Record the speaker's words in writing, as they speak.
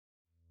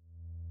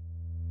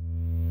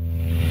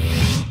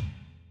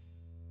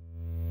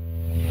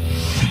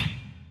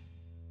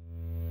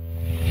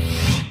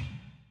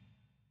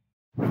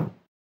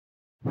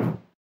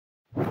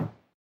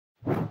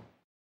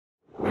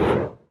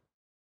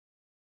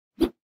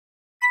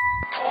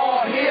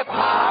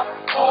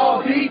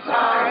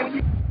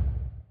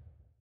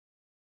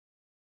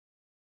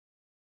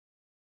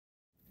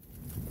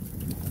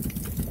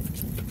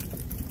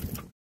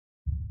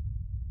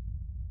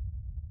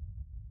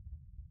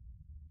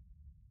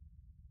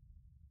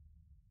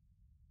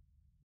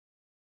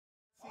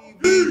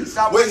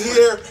We're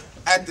here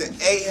at the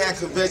AHAT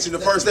convention, the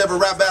first ever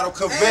rap battle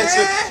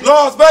convention,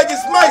 Las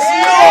Vegas. Make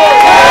some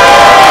noise!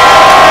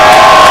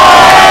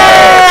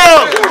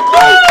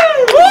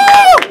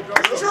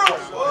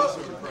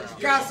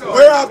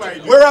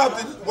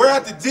 We're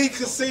at the D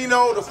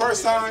Casino, the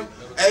first time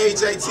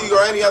AHAT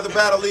or any other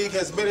battle league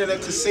has been in a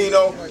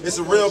casino. It's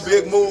a real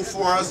big move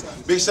for us.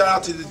 Big shout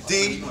out to the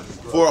D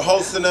for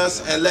hosting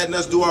us and letting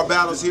us do our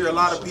battles here. A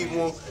lot of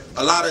people,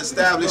 a lot of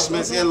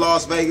establishments in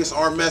Las Vegas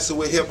aren't messing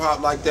with hip hop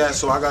like that,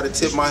 so I got to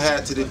tip my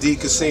hat to the D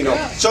Casino.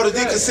 Show the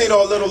D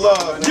Casino a little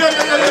love.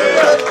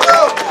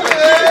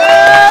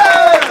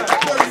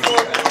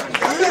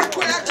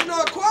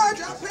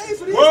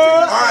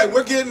 Alright,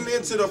 we're getting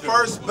into the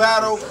first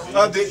battle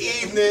of the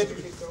evening.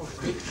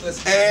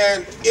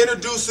 And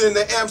introducing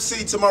the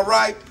MC to my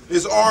right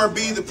is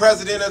R&B, the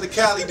president of the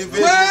Cali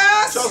division.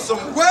 Show some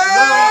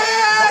love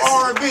for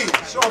R&B.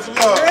 Show some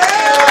love.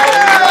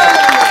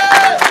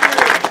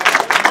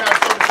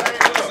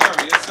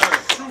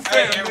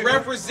 And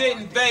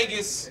representing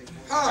Vegas,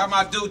 got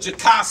my dude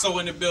Gicasso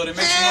in the building.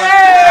 Make some noise.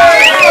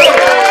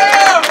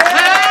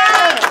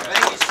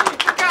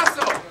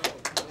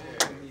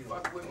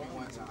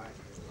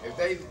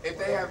 If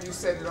they have you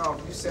set it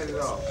off, you set it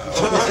off.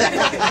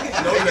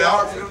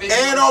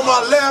 And on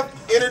my left,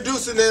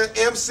 introducing the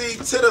MC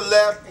to the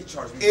left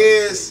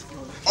is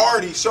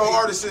Artie. Show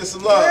Artisan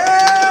some love.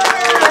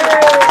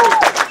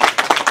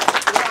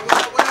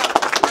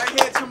 Right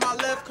here to my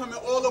left, coming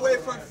all the way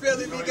from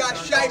Philly, we got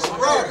Shiest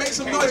Raw. Make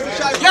some noise for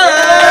Shiest Raw.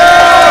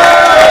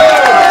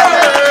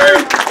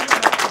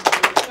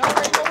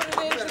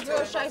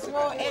 Shiest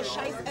Raw and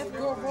Shiest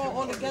Raw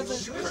all together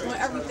on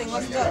everything.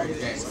 Let's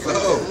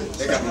go.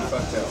 They got me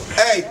fucked up.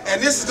 Hey,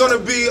 and this is going to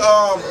be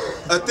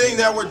a thing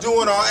that we're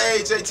doing on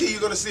AHAT.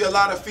 You're going to see a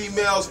lot of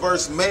females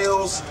versus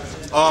males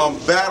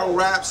battle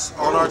raps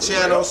on our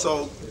channel,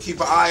 so keep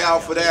an eye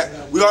out for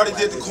that. We already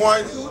did the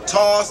coin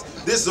toss.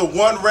 This is a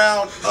 1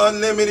 round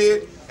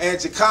unlimited, and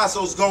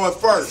Gicasso's going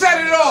first.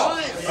 Set it off!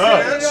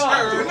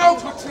 No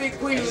between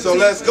queen. So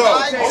let's go.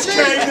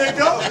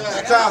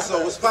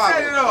 Gicasso, what's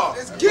poppin'? Set it off.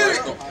 Let's get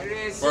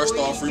it. First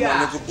off, free my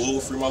nigga Bull,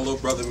 free my little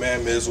brother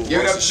Man Mizzle.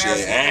 Give it up,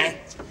 shit,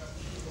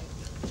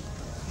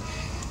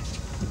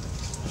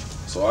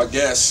 So I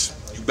guess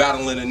you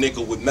battling a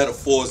nigga with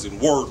metaphors and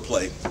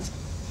wordplay.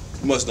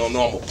 You must don't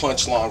know I'm a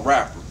punchline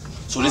rapper.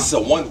 So this is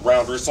a 1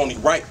 rounder. It's only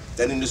right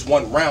that in this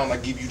 1 round I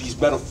give you these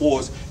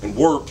metaphors and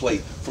wordplay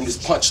from this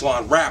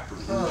punchline rapper.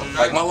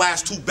 Like my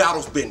last 2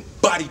 battles been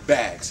body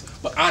bags,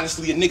 but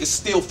honestly a nigga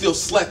still feels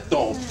slept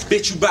on.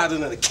 Bitch, you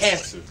battling a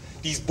cancer.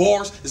 These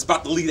bars is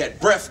about to leave that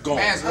breath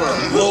gone.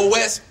 Lil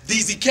West,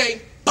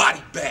 DZK,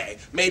 body bag.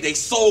 Made they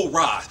soul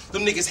rise.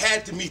 Them niggas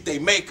had to meet they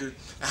maker. And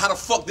how the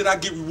fuck did I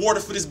get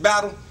rewarded for this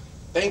battle?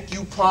 Thank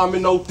you, Prime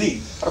and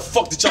OD. How the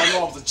fuck did y'all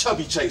know I was a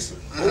chubby chaser?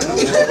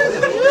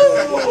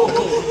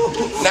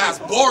 Now it's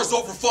bars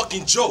over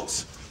fucking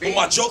jokes. Well,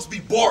 my jokes be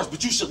bars,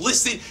 but you should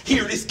listen.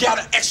 Hear this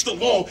gather extra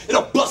long.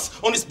 It'll bust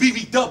on this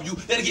BBW.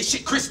 That'll get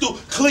shit crystal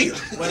clear.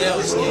 What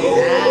else?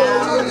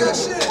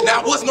 Now,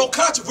 it wasn't no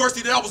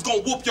controversy that I was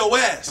gonna whoop your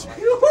ass.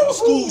 I'm a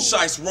school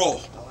Shiest Raw.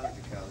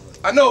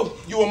 I know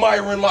you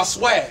admiring my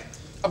swag.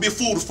 I'd be a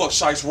fool to fuck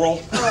Shiest Raw.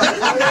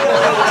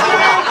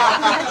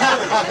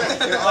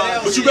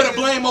 But you better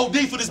blame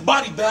OD for this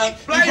body bag.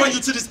 He bring you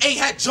to this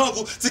AHAT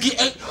jungle to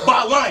get ate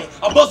by a lion.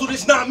 I muzzle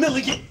this 9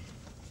 million.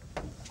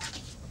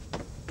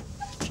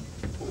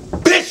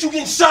 Bitch, you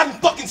getting shot in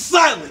fucking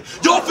silent.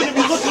 Y'all finna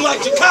be looking like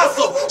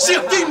Gicasso. She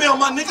a female,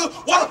 my nigga.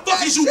 Why the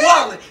fuck is you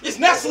wildin'? It's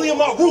naturally in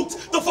my roots.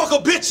 The fuck a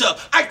bitch up.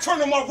 I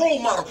turn in my role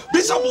model.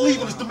 Bitch, I believe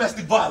in this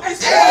domestic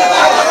violence.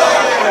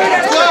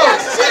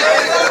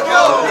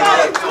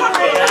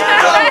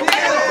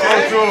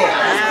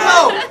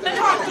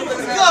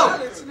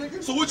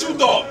 So what you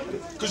thought?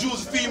 Cause you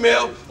was a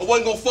female, I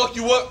wasn't gonna fuck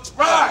you up?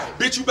 Right.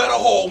 Bitch, you better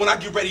hold when I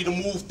get ready to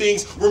move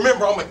things.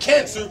 Remember, I'm a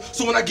Cancer,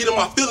 so when I get in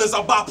my feelings,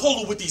 I'm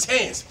bipolar with these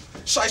hands.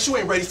 Shiest, you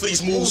ain't ready for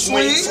these move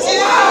swings.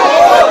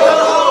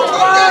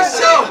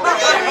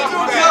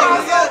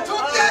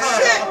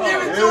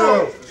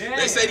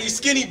 They say these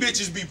skinny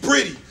bitches be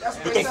pretty,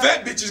 but them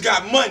fat bitches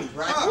got money.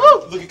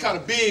 Looking kind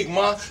of big,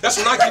 ma. That's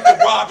when I get to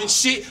robbing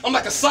shit. I'm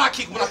like a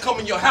sidekick when I come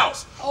in your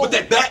house. With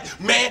that bat,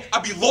 man, I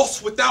be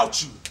lost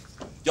without you.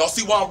 Y'all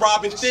see why I'm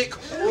robbing thick?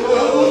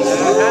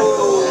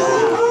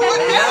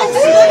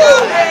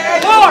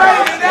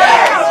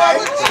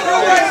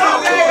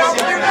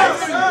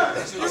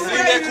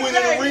 That Queen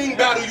of the Ring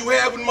battle you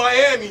had with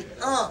Miami,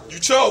 you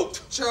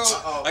choked.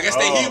 I guess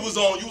that heat was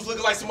on. You was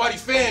looking like somebody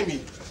fanned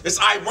me. It's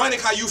ironic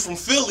how you from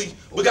Philly,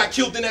 but got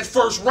killed in that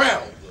first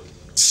round.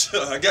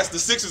 I guess the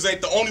Sixers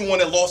ain't the only one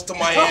that lost to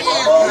Miami.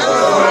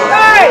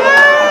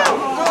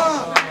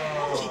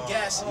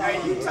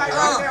 Hey, you type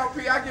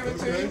LP, I give it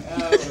to you.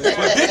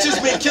 But bitches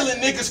been killing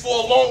niggas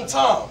for a long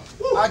time.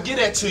 I get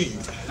that to you.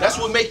 That's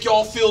what make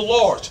y'all feel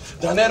large.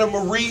 Donetta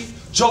Marie,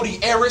 Jody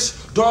Eris,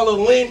 Darla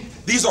Lynn,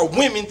 These are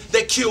women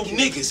that killed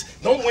niggas.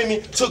 Them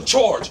women took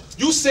charge.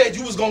 You said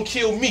you was gonna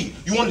kill me.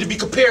 You wanted to be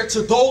compared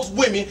to those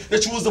women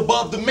that you was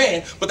above the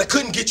man, but that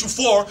couldn't get you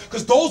far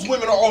because those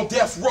women are on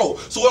death row.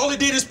 So all it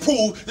did is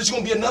prove that you're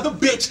gonna be another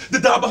bitch to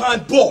die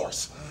behind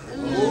bars.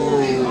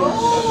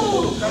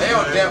 They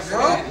on death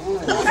row.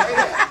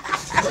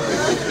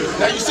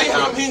 Now you see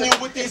how I'm hitting you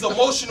with these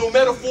emotional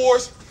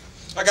metaphors?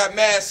 I got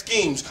mad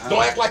schemes.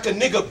 Don't act like a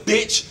nigga,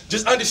 bitch.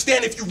 Just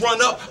understand if you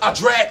run up, I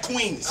drag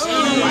queens. Talk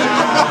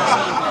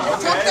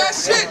that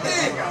shit,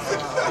 then.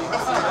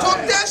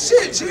 Talk that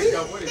shit, G.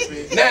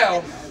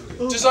 Now,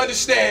 just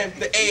understand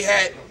the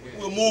AHAT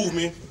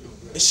movement,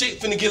 and shit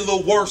finna get a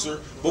little worse.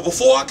 But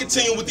before I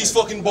continue with these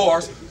fucking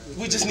bars,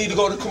 we just need to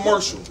go to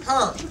commercial.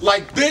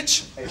 Like,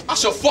 bitch, I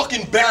should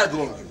fucking bag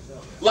on you.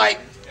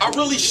 Like, I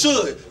really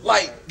should.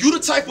 Like, you the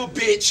type of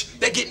bitch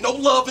that get no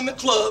love in the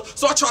club,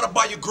 so I try to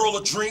buy your girl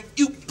a drink.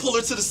 You pull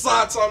her to the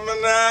side, tell me,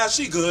 nah,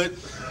 she good.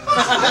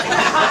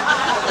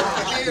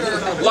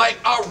 Like,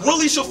 I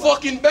really should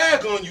fucking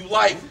bag on you.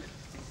 Like,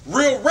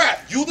 real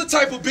rap. You the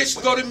type of bitch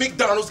to go to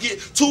McDonald's,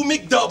 get 2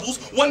 McDoubles,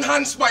 1 hot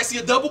and spicy,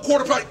 a double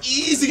quarter pounder,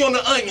 easy on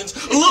the onions,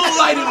 a little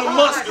light in the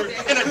mustard,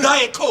 and a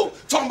Diet Coke.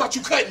 Talking about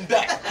you cutting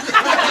back.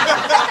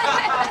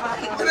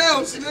 What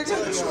else,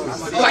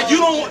 nigga? Like, you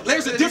don't,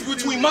 there's a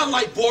difference between my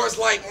light bars,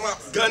 like my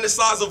gun the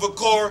size of a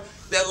car,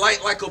 that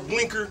light like a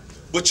blinker,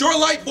 but your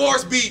light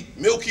bars be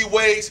Milky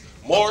Ways,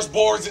 Mars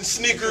bars, and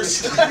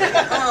Snickers.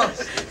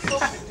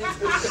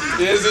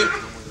 Is it?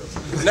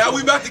 Now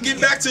we about to get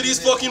back to these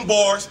fucking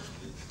bars.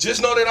 Just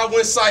know that I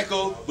went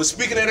psycho, but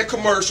speaking of that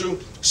commercial,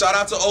 shout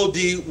out to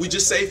OD, we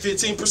just saved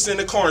 15%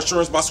 of car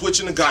insurance by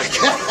switching to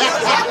Geico.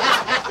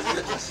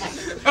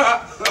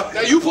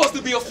 Now you supposed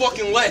to be a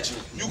fucking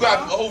legend. You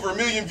got over 1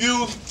 million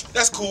views,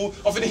 that's cool.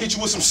 I'm finna hit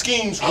you with some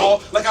schemes, Raw,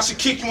 like I should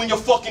kick you in your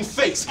fucking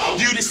face.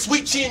 Do this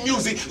sweet chin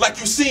music like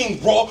you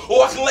sing, Raw,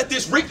 or I can let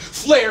this Ric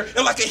Flair,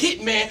 and like a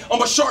hitman,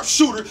 I'm a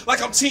sharpshooter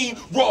like I'm Team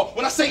Raw.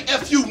 When I say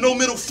F you, no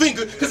middle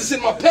finger, cause it's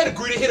in my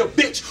pedigree to hit a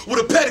bitch with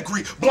a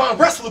pedigree. Blind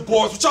wrestler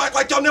boys, which I act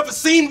like y'all never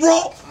seen,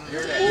 Raw?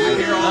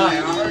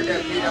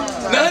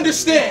 Now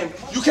understand,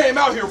 you came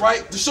out here,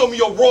 right, to show me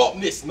your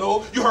rawness.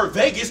 No, you heard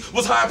Vegas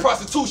was high in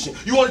prostitution.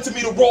 You wanted to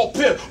meet a raw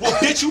pimp. Well,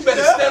 bitch, you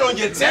better stand on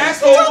your 10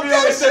 toes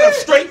and stand up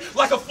straight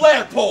like a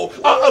flagpole.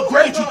 I'll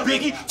upgrade you,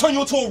 Biggie, turn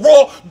you into a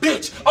raw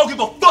bitch. I don't give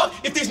a fuck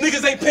if these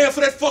niggas ain't paying for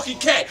that fucking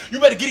cat. You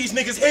better get these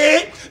niggas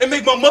head and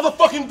make my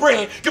motherfucking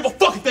bread. Give a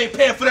fuck if they ain't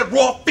paying for that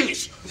raw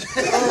fish.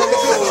 Nasty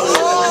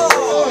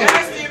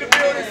in the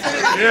building.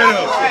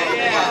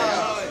 Yeah.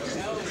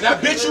 Now,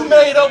 bitch, you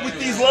made up with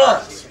these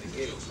lines.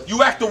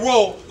 You act the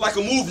role like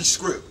a movie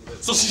script.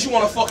 So since you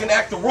want to fucking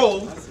act the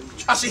role,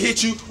 I should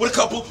hit you with a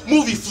couple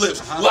movie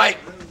flips. Like,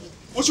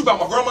 what you about,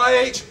 my grandma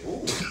age?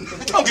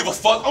 I don't give a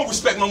fuck. I don't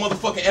respect my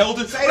motherfucking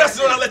elder. But that's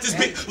when I let this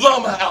bitch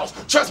love my house.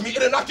 Trust me,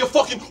 it'll knock your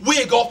fucking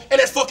wig off and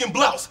that fucking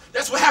blouse.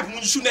 That's what happened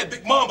when you shoot that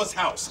big mama's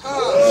house. So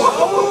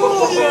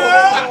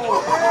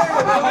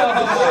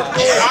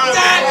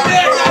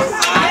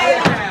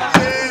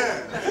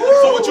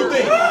what you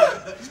think?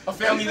 A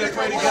family that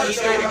pray together,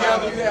 stay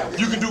together.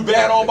 You can do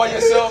bad all by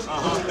yourself.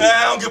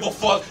 I don't give a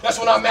fuck. That's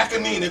when I'm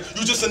Macanina.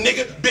 You just a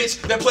nigga,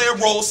 bitch, that play a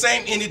role,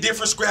 same in a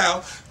different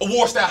scrap.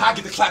 Award style, how I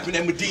get the clapping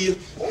at Medea.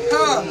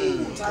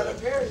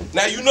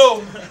 Now you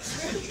know,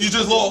 you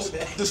just lost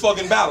this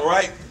fucking battle,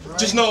 right?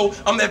 Just know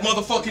I'm that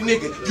motherfucking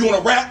nigga. If you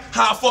wanna rap,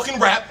 how I fucking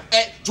rap,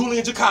 at Yung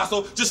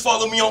Gicasso, just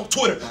follow me on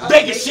Twitter.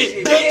 Begging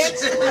shit,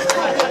 bitch.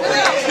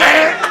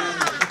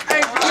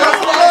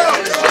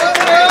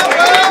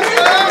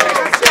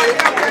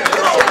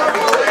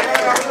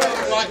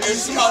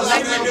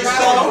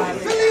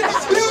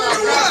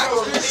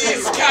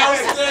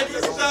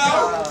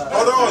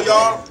 Hold on,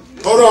 y'all.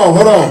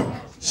 Hold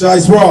on.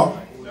 Shiest Raw.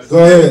 Go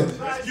ahead.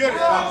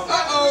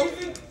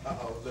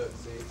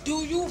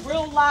 Do you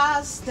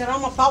realize that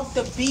I'm about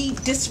to be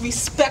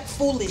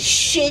disrespectful as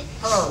shit?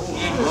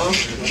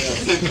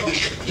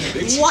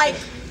 Like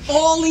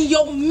all in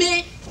your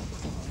mid,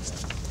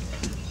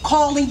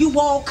 calling you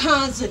all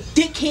kinds of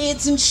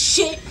dickheads and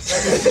shit.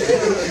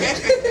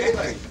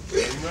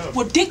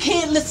 Well,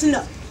 dickhead, listen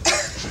up.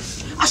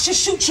 I should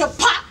shoot your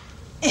pop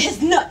in his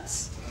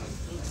nuts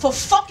for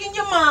fucking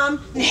your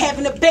mom and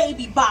having a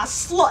baby by a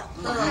slut.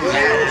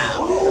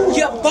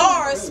 Your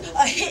bars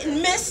are hit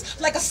and miss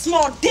like a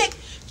small dick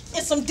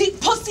and some deep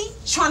pussy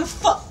trying to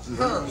fuck.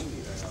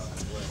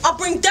 I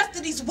bring death to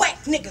these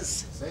whack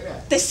niggas.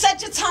 They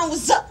said your time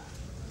was up.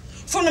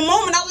 From the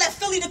moment I left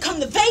Philly to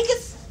come to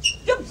Vegas,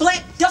 your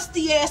black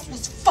dusty ass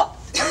was fucked.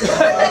 So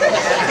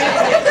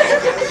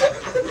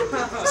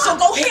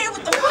go ahead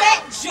with the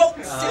fat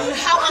jokes and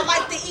how I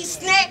like to eat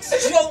snacks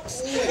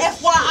jokes.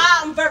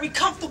 FYI, I'm very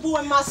comfortable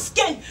in my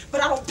skin,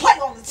 but I don't play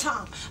all the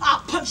time.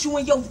 I'll punch you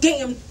in your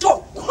damn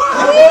throat.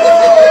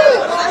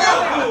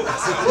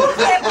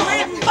 That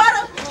bread and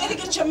butter, it'll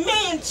get your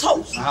man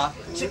toast.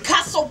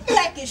 Gicasso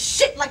black as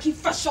shit like he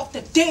fresh off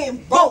the damn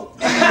boat.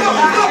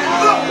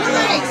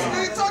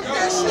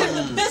 With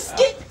the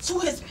biscuit to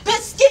his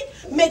biscuit,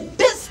 made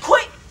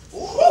biscuit.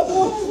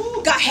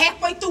 Got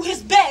halfway through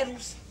his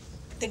battles,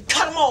 then cut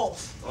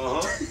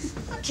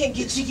can't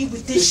get jiggy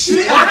with this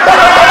shit.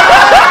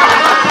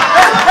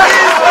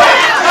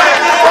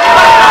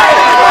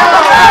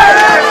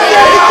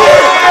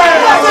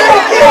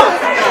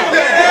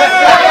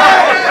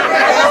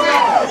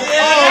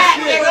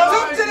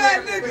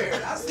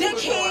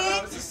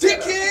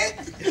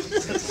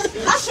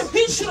 I should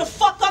beat you the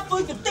fuck up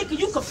for even thinking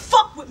you could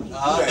fuck with me.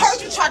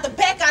 Heard you tried to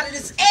back out of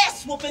this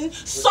ass whooping.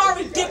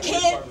 Sorry,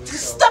 dickhead, you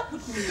stuck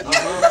with me.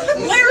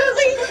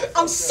 Literally,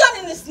 I'm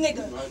sunning this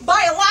nigga,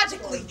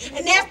 biologically.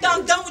 And after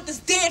I'm done with this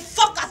dead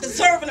fuck, I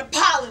deserve an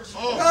apology.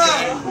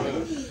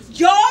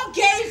 Y'all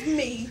gave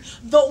me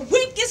the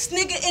weakest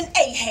nigga in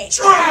AHAT.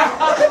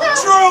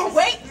 True.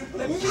 Wait,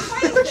 let me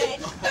rephrase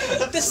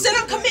that. The sin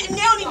I'm committing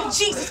now, even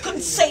Jesus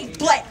couldn't save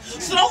black.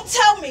 So don't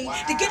tell me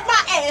to get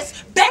my ass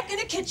back in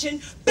the kitchen.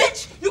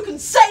 Bitch, you can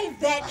save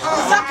that.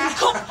 Cause I can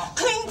cook,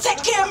 clean,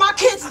 take care of my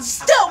kids, and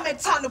still make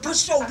time to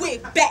push your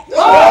wig back. Now,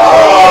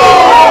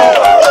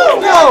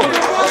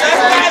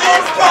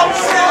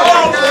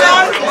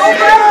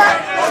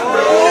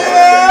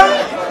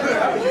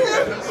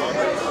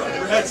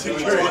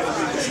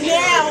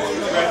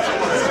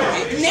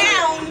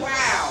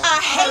 I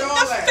hate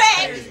the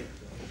fact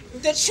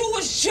that you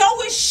was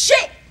Joe as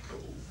shit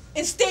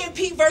in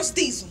Stampede vs.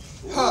 Diesel.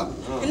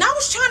 And I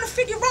was trying to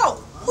figure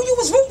out who you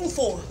was rooting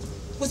for.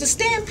 Was it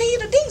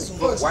Stampede or Diesel?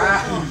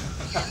 Wow.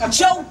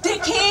 Joe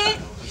dickhead,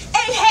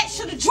 AHAT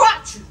should have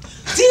dropped you.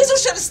 Diesel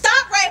should have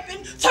stopped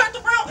rapping, turned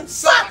around and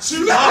socked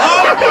you.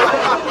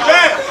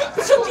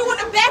 Took you in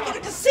the back of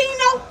the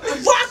casino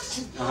and rocked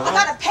you. I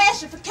got a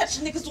passion for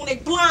catching niggas on their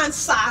blind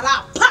side.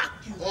 I'll pop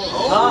you.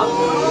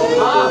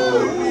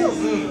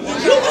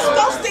 You were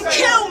supposed to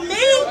kill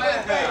me.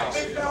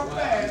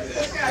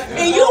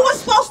 And you were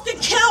supposed to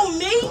kill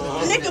me.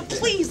 Nigga,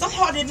 please, I'm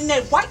harder than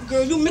that white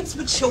girl you mixed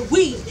with your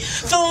weed.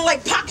 Feeling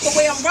like Pac the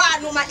way I'm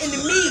riding on my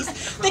enemies.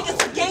 Think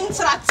it's a game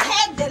till I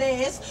tag that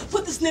ass.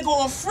 Put this nigga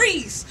on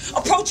freeze.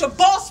 Approach your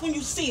boss when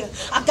you see her.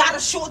 I got a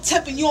short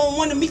temper, you don't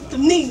want to meet the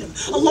Nina.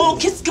 A long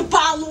kiss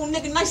goodbye, little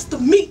nigga, nice to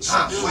meet you.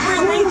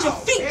 Rearrange your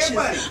features.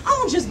 I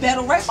don't just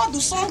battle rap, I do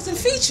songs and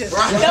features.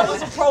 That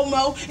was a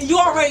promo, and you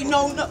already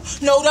know though.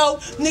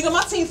 Nigga,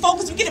 my team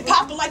focus, we get it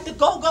poppin' like the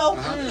go-go.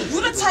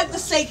 You the type to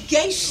say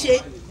gay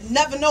shit,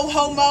 never no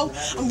homo.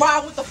 I'm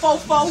riding with the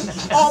fofo.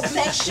 All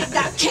black shit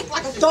got kicked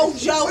like a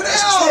dojo.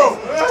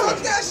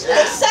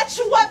 They set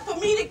you up for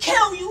me to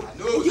kill you.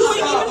 You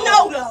ain't even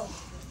know though.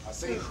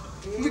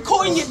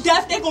 Recording your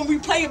death, they gonna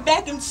replay it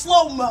back in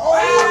slow-mo.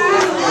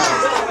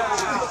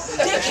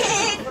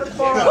 Dickhead,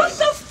 what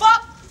the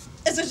fuck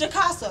is a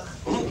Gicasso?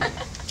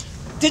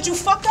 Did you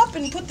fuck up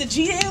and put the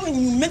G there when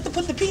you meant to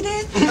put the P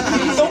there?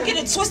 Don't get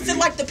it twisted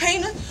like the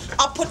painter.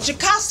 I put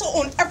Gicasso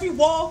on every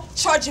wall,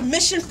 charge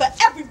admission for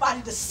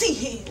everybody to see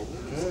here.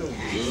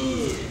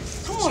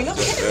 Come on, y'all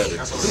kidding me?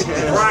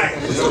 Right.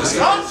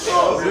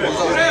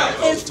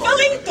 In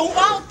Philly, the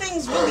wild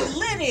things really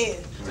lit here.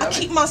 I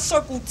keep my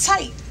circle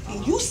tight,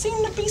 and you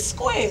seem to be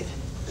squared.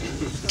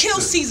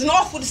 Kill season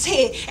off with his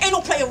head. Ain't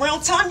no play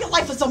around time. Your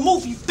life is a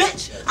movie,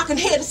 bitch. I can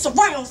hear the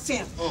surround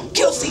sound.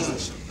 Kill season.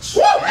 Shiest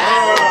Raw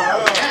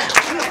Battle.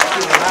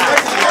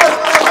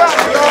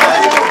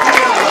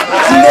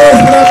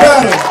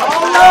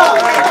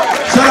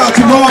 Shout out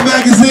to Raw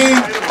Magazine,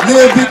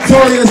 Live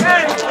Victorious,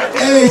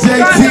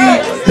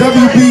 AHAT,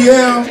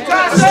 WBL.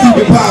 Let's keep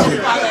it poppin'.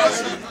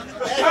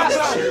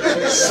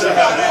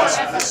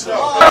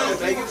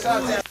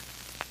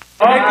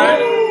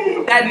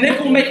 That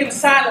nickel making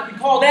silent, we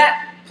call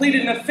that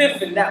pleading the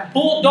fifth, and that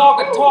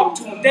bulldog I talk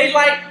to him.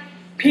 Daylight,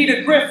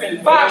 Peter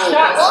Griffin, 5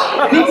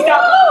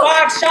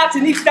 shots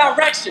in each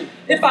direction.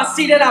 If I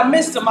see that I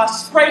missed him, I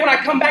spray when I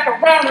come back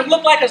around and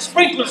look like a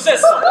sprinkler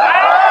system.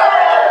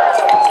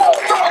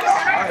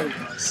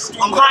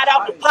 I'm hot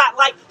out the pot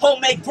like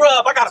homemade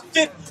grub. I got a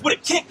 5th with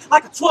a kick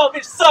like a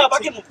 12-inch sub. I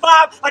give them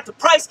 5 like the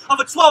price of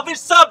a 12-inch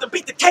sub to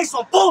beat the case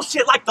on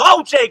bullshit like the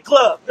OJ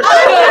Club. I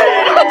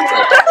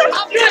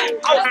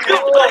was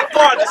built to go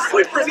far, the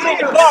sweepers in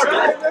the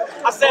garden.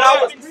 I said I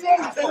was